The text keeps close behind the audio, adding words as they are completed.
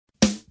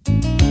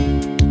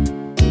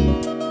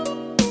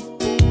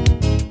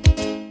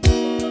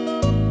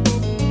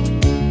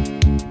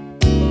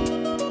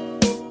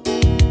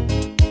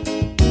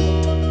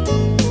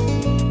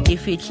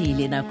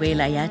fitlhile nako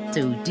ela ya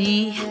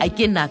todi a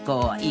ke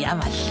nako ya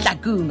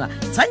mahlakungwa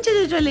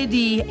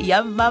tshwantšhetšoledi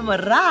ya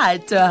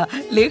Mabatho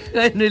le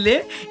kgono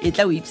le e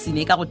tla o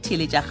ipsine ka go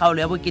theletša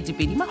kgaolo ya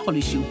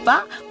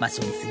bo2,7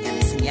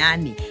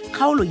 masomesenyane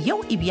kgaolo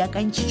yeo e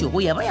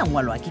beakantšitšwego ya ba ya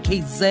ngwalwa ke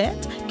KZ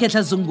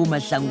Ketlhazungu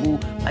Mahlangu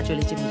ba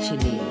tšweletše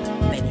metšhineng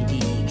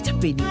Benedict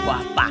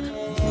Penikwapa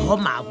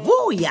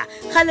Mabuya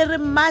gale re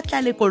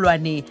matla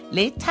lekolwane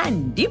le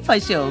Thandi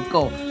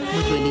Fashoko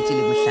motsweletši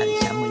le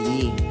mohlagiša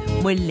moyeng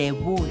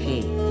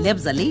Moleboge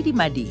Lebza Lady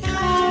Madira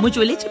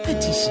motsweletši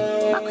Petishi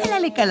Makwela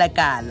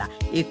lekalakala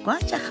e kwa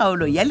tša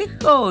kgaolo ya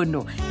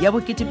lekgono ya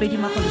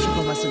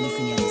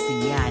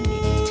bo2,7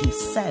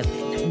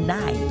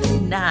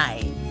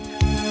 2799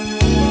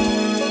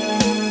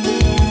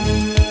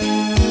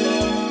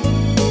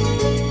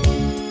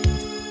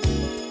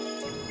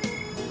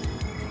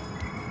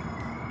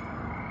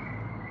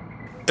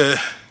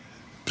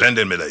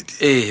 Brandon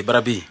Melody.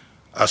 Brabi.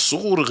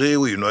 Asur ge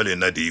o inwa le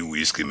na di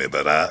whisky me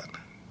bara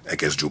I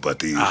guess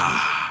jupati.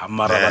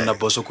 Marabana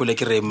boso kule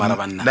ke re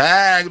marabana.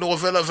 Nah, go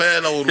fela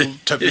o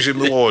tapishe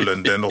me all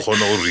and then o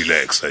kgona o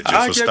relax. I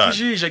just stand.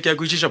 Ke a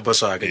kwishisha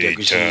boso ka ke a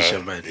kwishisha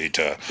man.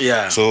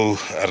 Yeah. So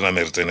arna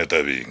mertene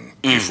tabing.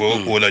 Before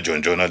ola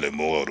Jonjon.Naa le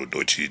mo ro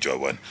dochi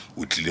jwa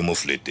o tlile mo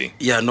flatting.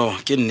 Yeah no,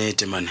 ke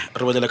nnete man.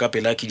 Re bolela ka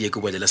pela ke die go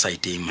bolela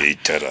site man.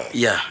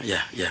 Yeah.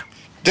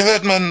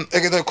 David man, I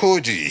get a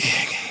koji.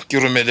 Ki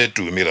romele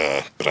to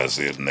mira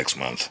Brazil next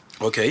month.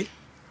 Okay.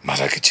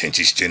 Mara ke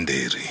changes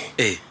genderi.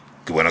 Ke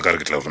bona ka re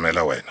ke tla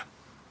romela wena.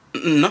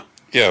 No?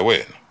 Yeah,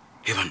 wena.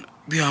 Evan,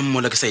 bia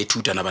mmola ke sa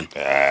ithuta na bana.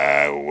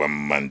 Wa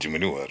manje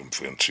mini wa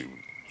mfentsi.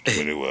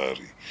 Mini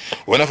wari.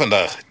 Wena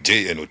fanda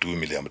J and 2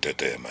 million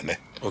tetema, ne?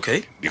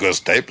 Okay. Because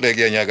type leg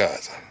ya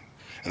nyagaza.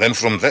 And then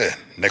from there,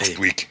 next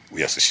week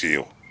we are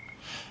sesio.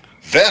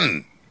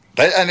 Then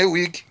that any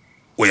week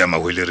we are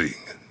mahwelering.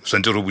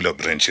 Sente ro bula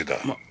branch da.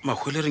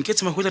 Mahwelering ke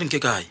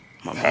kae?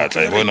 Ha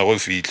tla bona go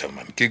fitla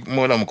man. Ke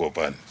mola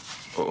mokopane.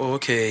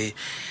 Okay.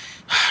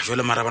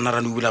 Jole marabana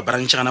ra nubula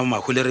branch kana mo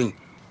mahwelering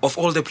of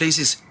all the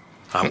places.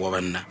 Ha wa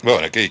banna.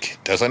 Bona ke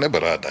tsa ne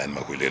barata in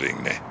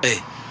mahwelering ne.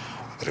 Re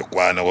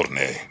kwana gore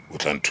ne o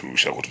tla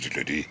nthusha gore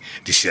dilo di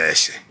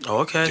sheshe.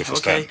 Okay.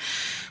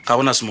 Ga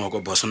bona smoko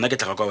boss nna ke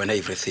tla ka wena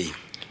everything.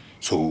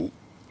 So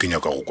ke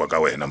nyaka go kwa ka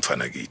wena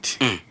mfana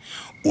kithi.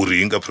 O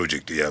ringa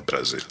project ya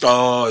Brazil.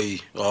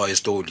 Story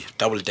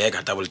double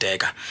decker.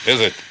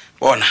 Is it?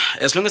 Bona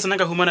as long as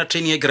naka humana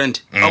train ye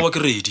grand I work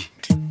ready.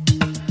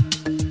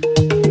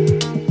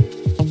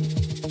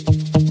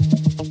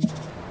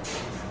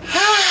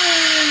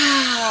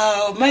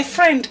 My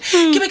friend,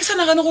 ke be ke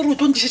sana gana go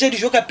rutwa ntse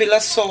dijo ka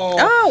pela so.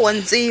 wa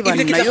ntseba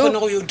nna yo. Ke tla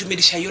go yo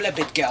dumedisha yo la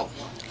bad girl.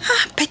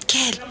 Bad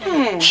girl.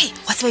 Hey,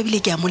 what's baby le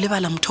ke a mo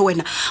lebala motho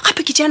wena.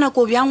 Gape ke tsena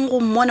go bjang go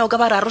mmona o ka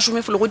ba ra re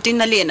shome felo go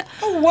tena le ena.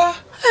 Wa.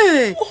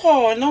 O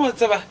gona wa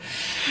tseba.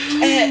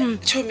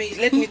 Tommy,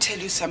 let me tell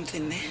you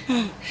something ne.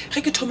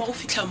 Ge ke thoma go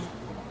fitla mo.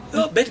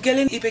 Yo bad girl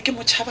e be ke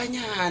mo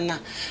chabanyana.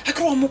 Ha ke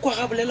re mo kwa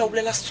ga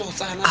bolela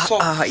setsotsana so.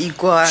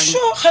 Ikwa.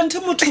 Sho gante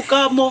motho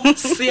ka mo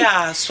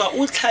seaswa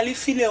o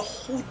tlhalefile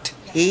goed.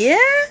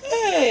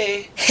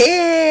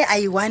 Hey,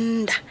 I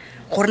wonder.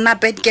 Gorna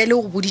bad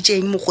girl go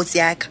boditseng mogotsi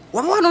yaka.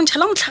 Wa bona o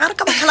ntšhala motlhagare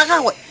ka batla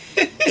gagwe.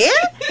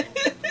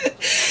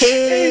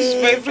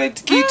 My friend,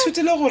 ke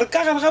ithutile gore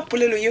ka gare ga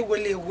polelo ye go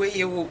le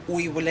ye o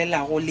e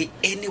bolelago le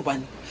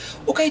anyone.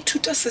 O ka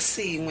ithuta se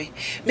sengwe.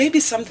 Maybe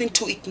something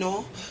to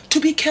ignore, to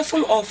be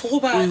careful of,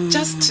 goba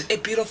just a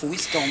bit of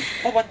wisdom.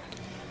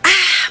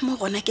 Mo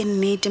gona ke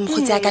nnete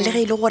mogotsi yaka le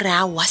ge ile gore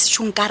a wa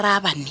setšong ka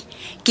rabane.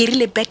 Ke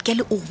rile bad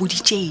girl o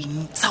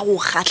boditseng sa go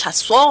kgatla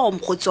so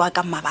mogotsi wa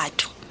ka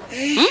Mabatho.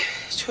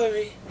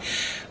 Sorry.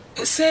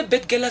 Se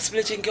bad girl as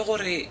bletseng ke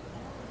gore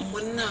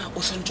monna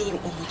o sentse gore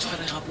o mo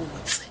tshware ga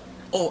botse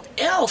or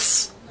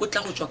else o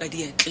tla go tswa ka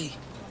dietle.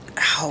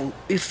 How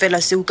e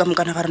fela se o ka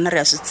mokana ga rena re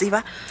a se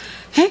tseba.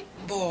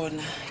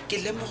 Bona ke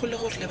lemogole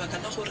gore le baka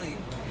la gore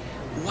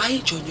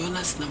why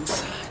Jonjon.Naa sna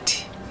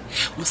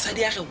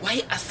mosadi ya ge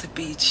why a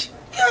sepetše.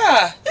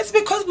 Yeah, it's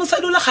because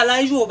mosadi o le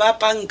gala jo ba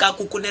panka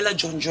kokonela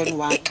Jonjon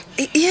wa ka.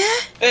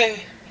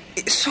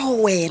 So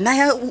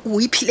wena o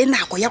iphile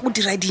nako ya go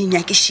dira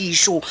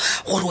dinyakešišo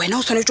gore wena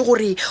o tshwanetse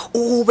gore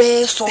o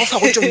be sofa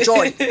go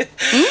Jonjon.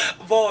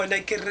 Bona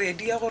ke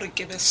ready ya gore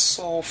ke be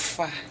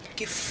sofa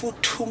ke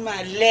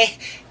futhumale.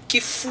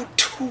 Okay,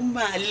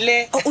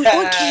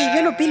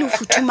 bjalo pele o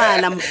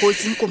futhumala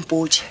mogotsi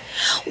nkompoje.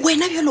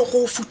 Wena bjalo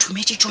go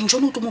futhumetse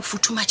Jonjon o tlo mo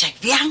futhumatša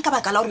bjang ka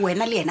baka la gore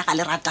wena le yena ga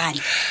le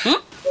ratane.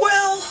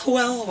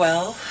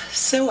 Well,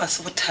 se wa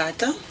se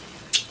bothata.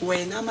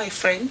 Wena my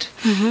friend,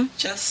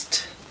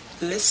 just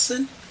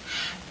listen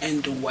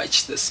and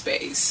watch the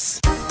space.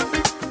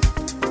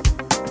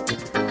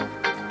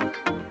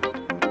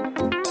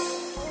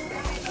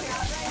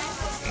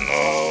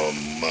 No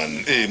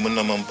man,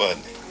 monna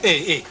mampane.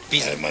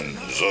 Busy. Man,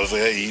 zozo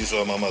ya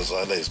iso mama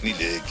zala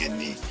isinile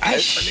keni.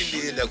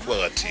 Ayifanele la kwa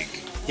gathiki.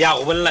 ya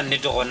go bolla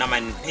nnete gona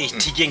man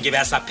tikeng ke be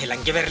a sa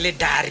phelang ke be re le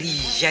dari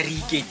ja re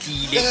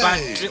iketlile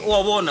but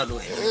o bona lo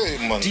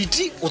wena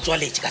titi o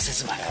tswaletse ka se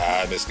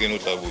sebaka meskino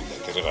tla bula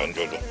ke re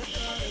ganjolo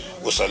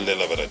o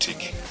sallela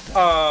beratiki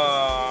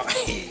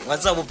wa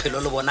tsa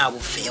bophelo le bona bo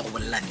fe go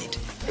bolla nnete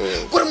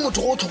gore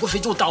motho go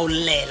tlhokofetse o tla o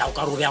llela o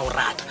ka re o be a o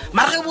rata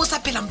mara ge bo sa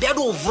phelang be a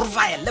do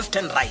overfire left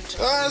and right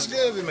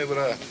skebe me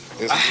bra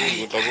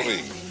o tla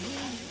bore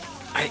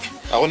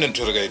a go ne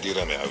ntho re ka e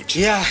dira me out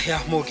ya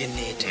mo ke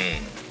nnete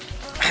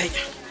ai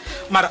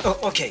mara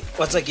okay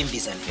what's a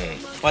gimbizan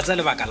what's a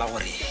lebaka la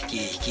gore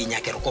ke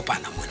nya ke re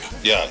kopana mone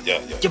ya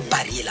ke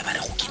bariela ba re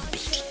go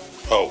kimpedi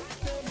oh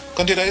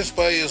kantira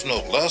spy is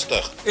no last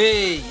dag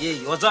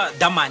what's a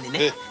damane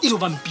ne ilo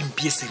ba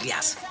mpimpie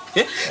serious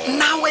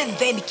now and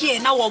then ke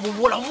ena wa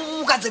bobola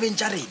o ka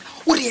tsebentša rena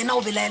o re ena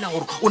o belaela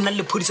gore o nna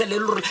le phodisa le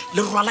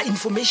rwala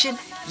information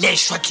le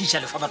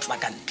shwatlisha le fa batho ba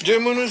kantle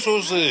Gemini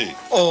so say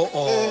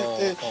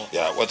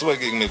ya what's ba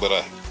ke me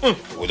bara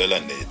o lela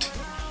net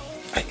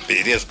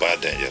it is bad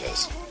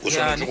dangerous o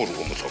sone go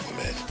go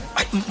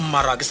motlhokomela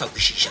mara ke sa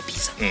kwishisha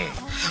bisa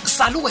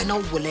salo wena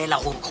o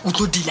bolela gore o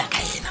tlo dila ka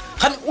ena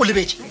ga o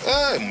lebetse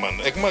man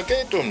ek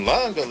maketo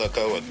mlanga la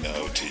ka wa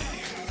nauti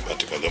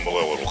batikala mo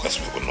wa go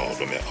khaswe go no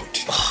lo me out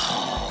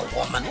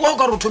man wa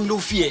ka rotho le o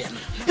fiena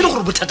ile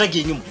gore bothata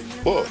ke eng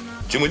mo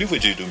Gemini fo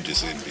je dum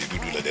tse be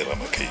dula le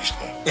ramakeisha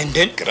and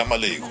then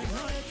gramaleko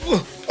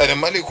ane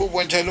maleko bo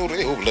ntshalo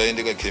re o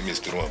blind ka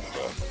chemistry mo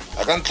ba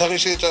a ka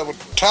ntlhagisetsa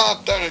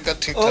bothata re ka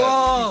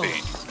TikTok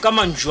ka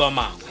manjwa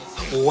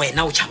mangwe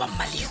wena o tshaba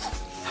maleko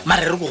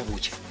mara re go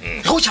botsa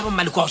ge o tshaba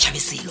maleko a o tshabe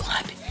selo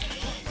gape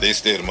le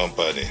ster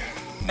mampane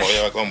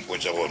moya wa ka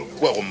mpotsa gore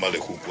kwa go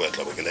maleko kwa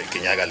tla ba ke la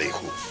kenyaka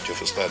leko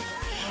Jefferson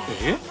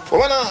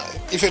bona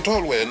if at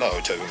all wena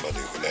o tshabe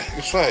maleko le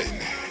it's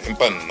fine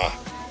impanna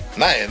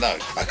na ena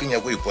a kenya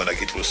go ipona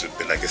ke tlose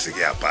pela ke se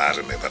ke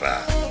apare me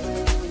bara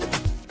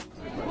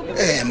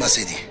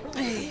Masedi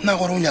na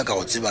gore o nyaka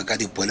go tseba ka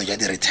dipoelo ja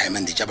di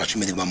retirement ja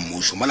bašomedi ba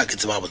mmušo mola ke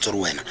tseba botsore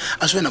wena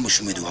a se wena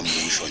mošomedi wa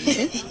mmušo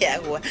ne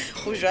yawa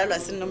go jwalo a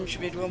se nna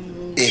mošomedi wa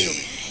mmušo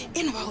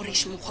eno ba gore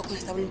se mokgwa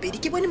constable Mpedi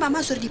ke bone mama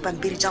a swere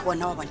dipampiri tša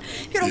gona wa bona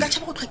pero ka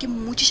tšhaba go tlhoka ke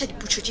mmotšiša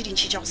diputšo tše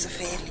dintšhi tša go se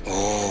fele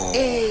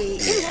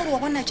ene gore wa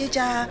bona tše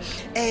tša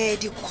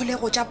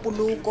dikgolego tša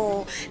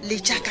poloko le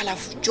tša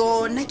kalafo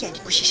tšona ke a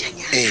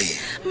dikwešišanyana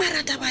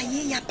mara taba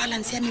ye ya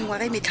balance ya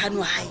mengwaga e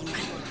metlhano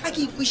haimane a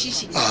ke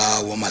ikwešiše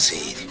wa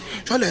Masedi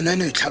jwale ena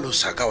ene e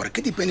tlhalosa ka gore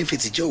ke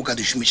di-benefits tše o ka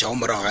di šomišago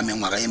morago ga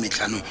mengwaga ye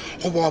metlhano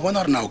goba wa bona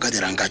gore na o ka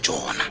dirang ka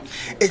tšona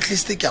at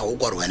least ke a go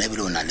kwa re wena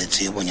ebile o na le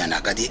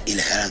tsebonyana ka di-ill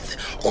health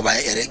goba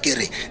ere ke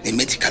re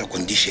di-medical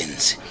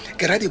conditions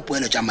ke ra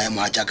dipoelo tša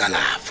maemo a tša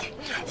kalafo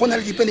go na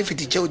le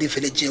di-benefits tšeo di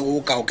feletšego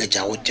o ka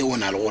oketšago tšeo o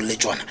na le go le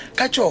tšona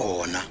ka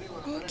tšona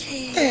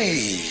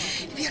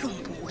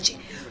bjalompotse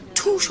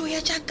thušo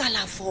ya tša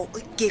kalafo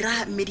ke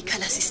ra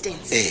medical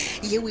assistance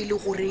yeo e le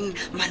goreng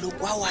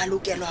maloko ao a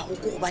lokelwago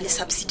ko go ba le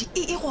subsidy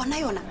e gona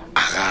yona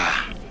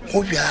aga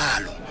go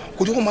bjalo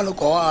kudu go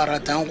maloko a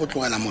ratang go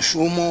tlogela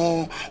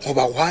mošomo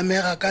goba go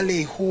amega ka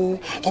lehu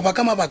goba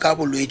ka mabaka a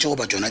bolwetse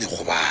goba tsona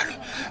dikgobalo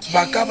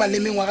ba ka ba le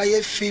mengwaga ye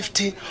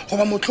 50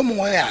 goba motlho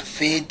mongwe ya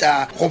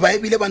feta goba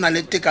ebile ba na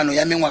le tekano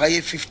ya mengwaga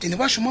ye 15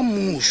 ba šoma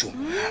mmušo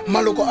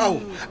maloko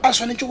ao a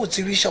swanetše go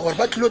tsebiša gore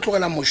ba tlile go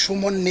tlogela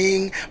mošomo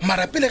neng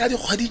mara pele ga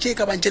dikgwedi tše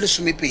ka bantše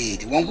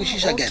lesomepedi wa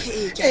nkwešiša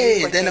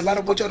kene then ba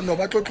re botša gore no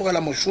ba tlo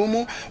tlogela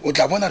mošomo o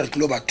tla bona re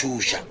tlilo ba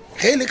thuša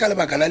ge e le ka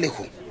lebaka la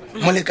lehu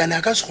molekane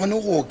a ka se kgone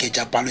go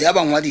oketša palo ya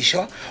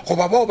bangwadišwa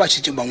goba bao ba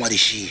šetšeng ba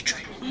ngwadišitšwe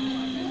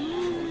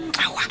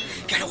awa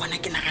bjale gona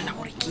ke nagana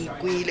gore ke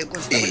ikwele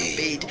constable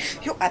Mpedi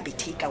yo a be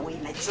take away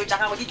na diso tša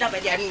gago di tla ba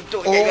di a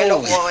ntonya bjale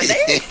gona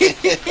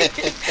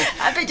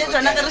gape tše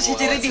tsona ge re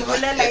šetse re di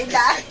bolela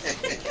ena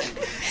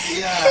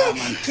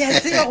ke a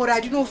tseba gore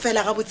a di no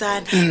fela ga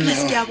botsana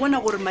plus ke a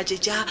bona gore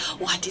matšetša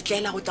o a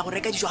tetlela go tla go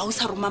reka dijo ga o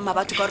sa roma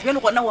Mabatho ka gore bjale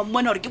gona wa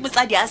mmona gore ke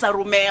motsadi a sa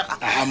romega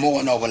mo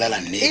gona o bolela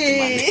nnete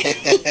mane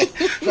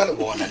jale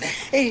bona ne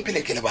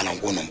pele ke le balang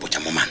ko o nompotša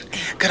mo mane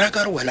ke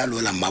raka re wela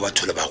loela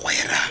Mabatho le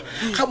bagwera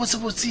ga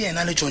botsebotse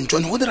yena le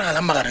Jonjon go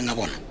diragalang magareng a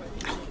bona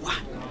aowa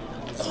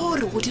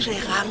gore go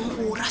diregang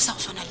go rasa go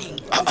swana leng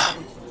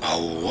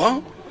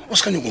aowa o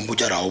se ka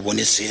nyekompotša ra o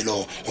bone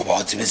selo goba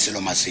o tsebe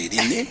selo Masedi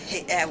ne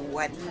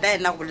aowa nna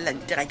ena go lela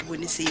nnete ga ke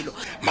bone selo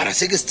mara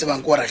se ke se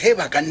tsebang ke gore ge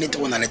ba ka nnete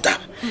go na le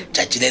taba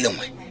tšatši le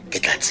lengwe ke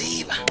tla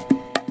tseba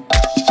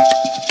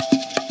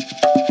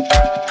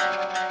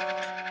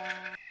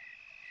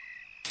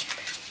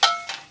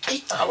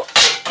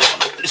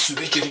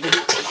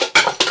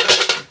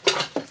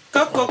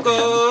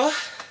Koko.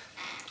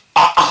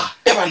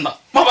 Banna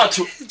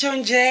Mabatho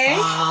Jonjon.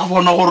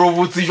 bona gore o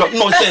botse jwa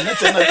no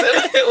tsena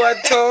Wa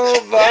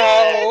thoba.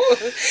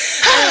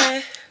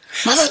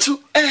 Mabatho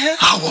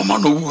wa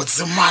mano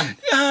botse man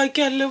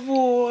Ke a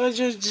leboga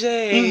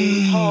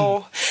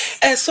Jonjon.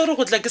 Sorry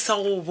go tla ke sa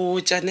go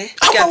botsa ne.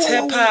 Ke a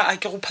tshepa a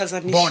ke go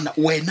phazamisha. bona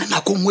wena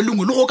nako nngwe le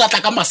nngwe le go ka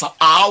tla ka masa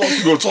a wa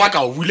go tswa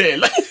ka o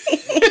bulela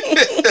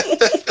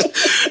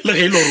le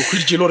ge e le gore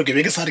kgweditse le gore ke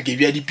be ke sa re ke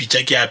bea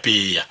dipitša ke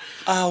apeya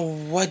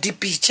aowa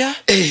dipitša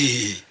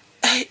ee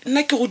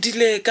nna ke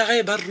godile ka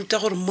ge ba ruta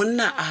gore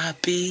monna a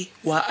ape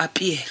wa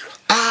apeelwa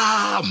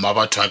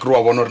Mabatho a kere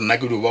wa bona gore nna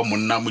ke dio ba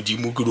monna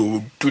modimo ke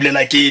dio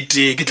tulela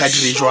kete ke tla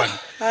dire jwang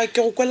ke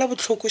go kwela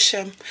botlhoko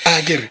sham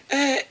kere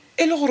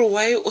e le gore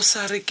why o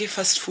sa re ke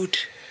fast food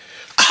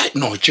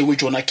no tšewe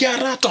tsona ke a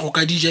rata go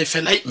ka dija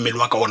fela mmele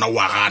wa ka ona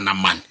wa gana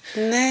man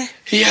ne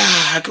ya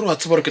ke re wa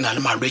tseba gore ke na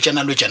le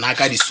malwetšana a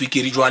ka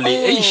diswikiri jwale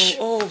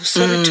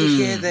sorry to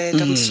hear that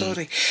I'm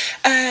sorry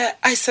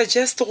I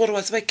suggest gore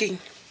wa tseba keng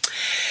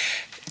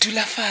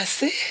dula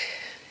fase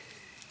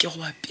ke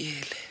go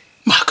apeele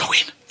maka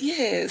wena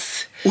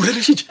yes o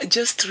relešitše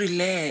just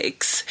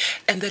relax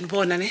and then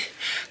bona ne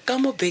ka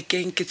mo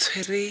bekeng ke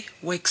tshwere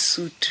work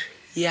suit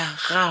ya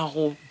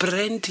gago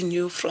brand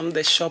new from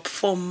the shop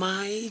for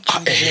my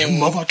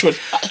Mabatho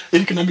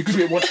e ke na me ke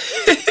re bona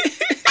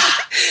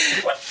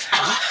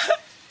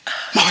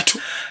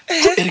Mabatho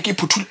e re ke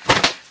phuthule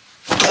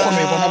ke go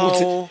me bona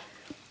botse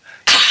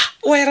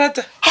o e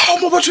rata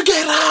Mabatho ke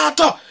e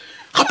rata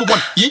gape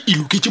bona e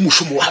iloketse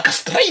mošomo wa ka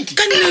straight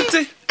ka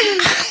nnete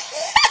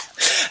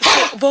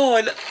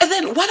bona and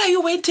then what are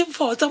you waiting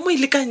for tsa mo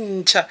ile ka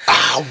ntšha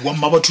wa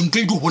Mabatho nto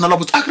e di bona la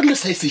botse a ke re le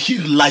size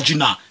here large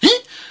na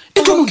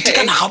e tlo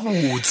ntekana ga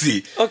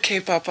botse okay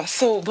papa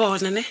so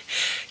bona ne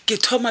ke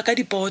thoma ka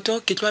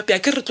dipoto ke tlo apea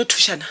ke re tlo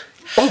thušana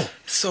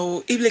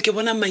so ebile ke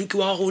bona manki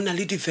wa go na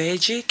le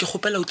di-veg ke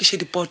gopela o tliše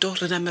dipoto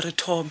re name re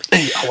thome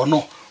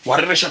no wa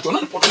re resha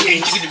tsona dipoto ke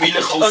ntse di beile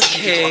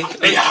gaufi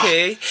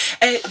okay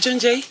John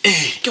J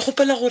ke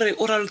gopela gore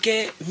o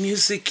raloke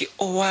music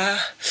wa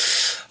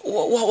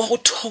go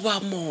thoba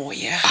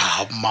moya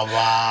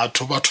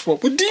Mabatho batho ba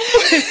bodimo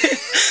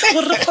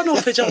gore re kgone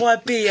go fetša go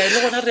apea le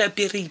gona re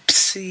apea re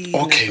ipsina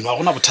okay no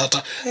gona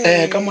bothata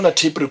ka mola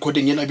tape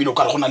recording ena bile o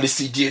ka re gona le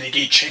CD ene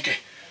ke e checke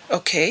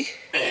okay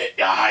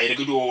ya ere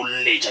ke dio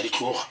letša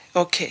ditloga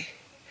okay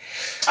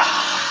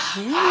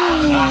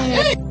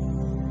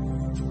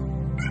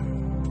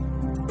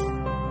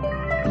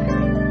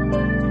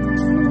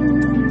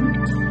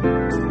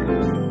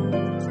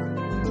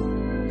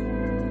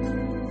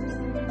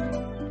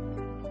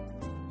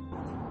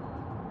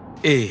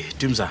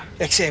Tumza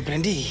Except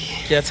Brandy.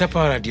 ke a tshepa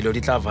gore dilo di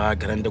tla va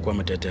grande kwa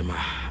motetema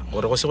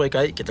gore go se go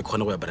kae ke tla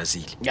kgone go ya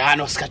Brazil Ya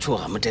no ska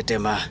tshoga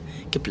motetema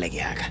ke plek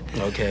ya ka.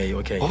 okay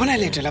O bona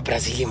leto la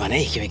Brazil mana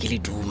ke be ke le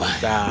duma.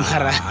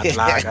 Mara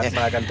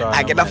atlaga ntwana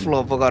a ke na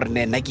flop ka gore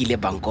nna ke ile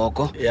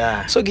Bangkok.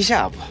 Yeah. So ke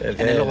sharp.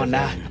 Ene le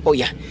gona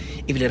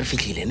ebile re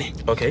fitlhile ne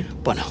okay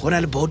bona go na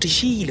le boat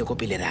shile ko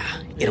pele ra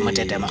e re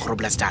motetema go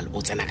robla style o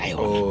tsena ka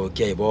yona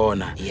okay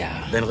bona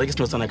Yeah. then re ke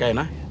seno tsana ka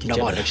ena ke No, tša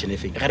bona. direction e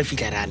feng ga re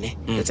fitlha rane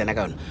re tsena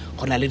ka yona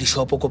go na le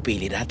di-shopo ko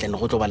pele ra tlene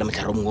go tlo ba le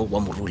motlhare mongwe wa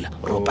morula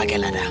re o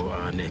pakela da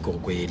ne ke go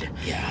kwele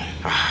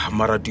Yeah.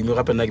 mara tumi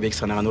gape nna ke be ke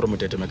sanagane gore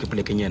motetema ke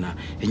polekeng ena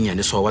e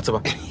nnyane so wa tseba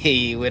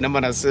Hey, wena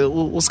mana se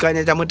o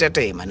skanya tša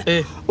motetema na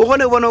Eh. o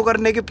gone bona o ka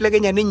rene ke pleke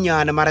nyane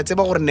nnyane mara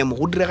tseba gore ne mo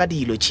go direga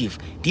dilo chief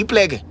di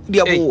pleke di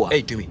a boa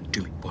tumi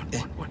bona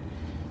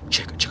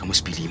checka mo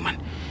spilling man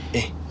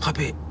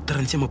gape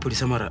trantse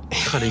maphodisa mara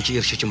ga lentse e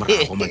re šetse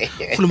morago man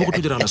go le mo go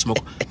tlo diragala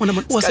smoko mona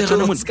man o a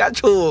segana mon ska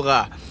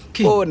tshoga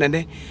Ke? o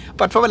nane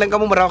batho ba ba leng ka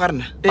mo morago ga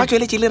rena ba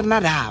tsweletse le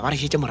rena da ba re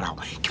šetse morago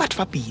ke batho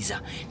ba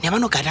pisa ne ba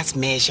no ka da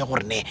smash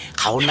gore ne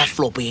ga ona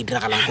flop e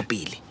diragalang go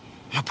pele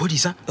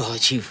maphodisa oh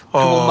chief ke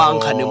mo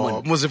mangane mona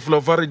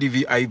moseflofare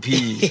di-vip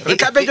re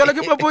tlape jalo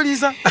ke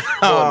maphodisa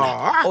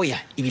o ya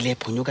ebile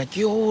phonyoka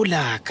ke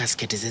yola ka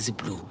skete se se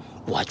blue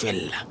wa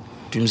tswella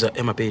tumza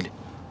ema pele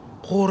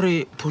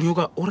gore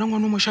phonyoka o ra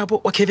ngwana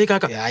moshapo wa kheve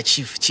kaka ya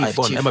chief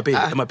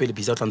ema pele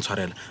bisa o tla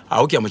ntshwarela a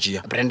o ke ya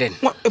mojia Brandon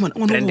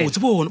ngwana botse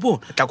bona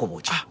tla go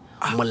botsa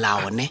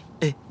molao ne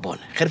bona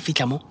ge re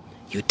fitlha mo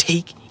you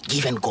take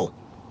give and go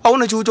a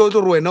ona tšeo tšeo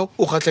tlo re wena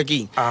o kgatlha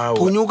keng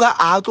phonyoka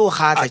a tlo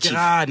kgatlha chief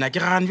ke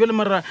gane jale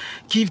mara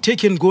give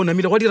take and go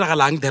namile go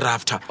diragalang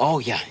thereafter oh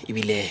ya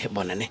ebile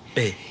bona ne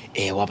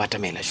wa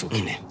batamela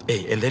shokine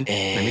and then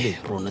namile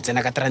rono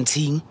tsena ka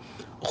transing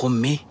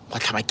gomme go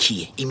tlhaba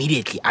khie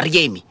immediately a re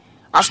eme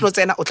a seno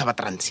tsena o tlhaba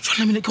trans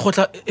namile ke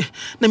gotla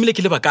namile ke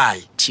le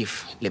bakae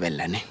chief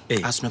lebellane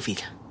a seno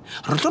fitlha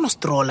re tlo no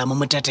strolla mo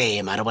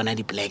motetema re bona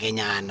dipleke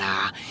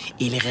nyana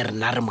e le ge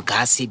rena re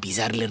mokase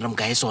bisa re le re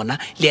mokae sona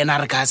le ena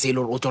re ka se ile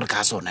o tlo re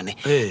ka sona ne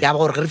ya ba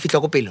gore ge re fitlha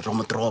ko pele re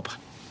mo dropa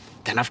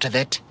then after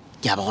that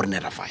ya ba gore ne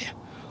ra fire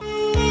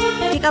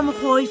ke ka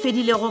mokgwa o e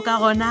fedilego ka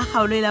gona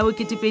kgaolo e la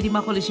bo2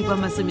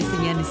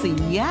 masomesenyane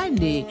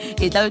senyane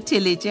e tla o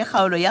theletše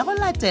kgaolo ya go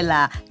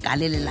latela ka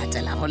le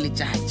latela go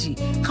letšatši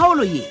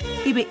kgaolo ye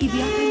e be e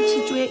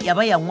beakantšhitšwe ya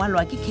ba ya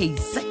ngwalwa ke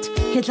KZ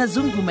ketla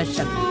zungu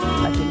mahlaku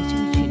a tsweletše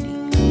metšhineng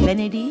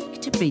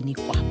Benedict Beni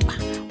Kwapa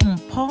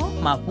Mpho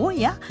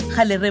Maboya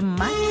ga le re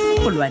mmatho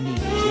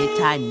kgolwaneng le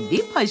Thandi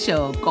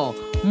Phashoko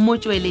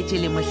motsweletše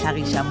le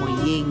mohlagiša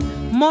moyeng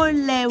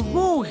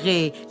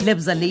Moleboge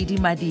Lebza Lady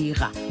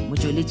Madira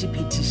motsweletše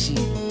phetiši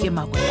ke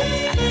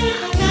Makwela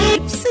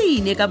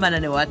Ipsine ka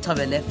manane wa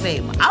Thobela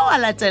FM a wa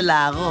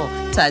latelago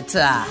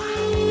tata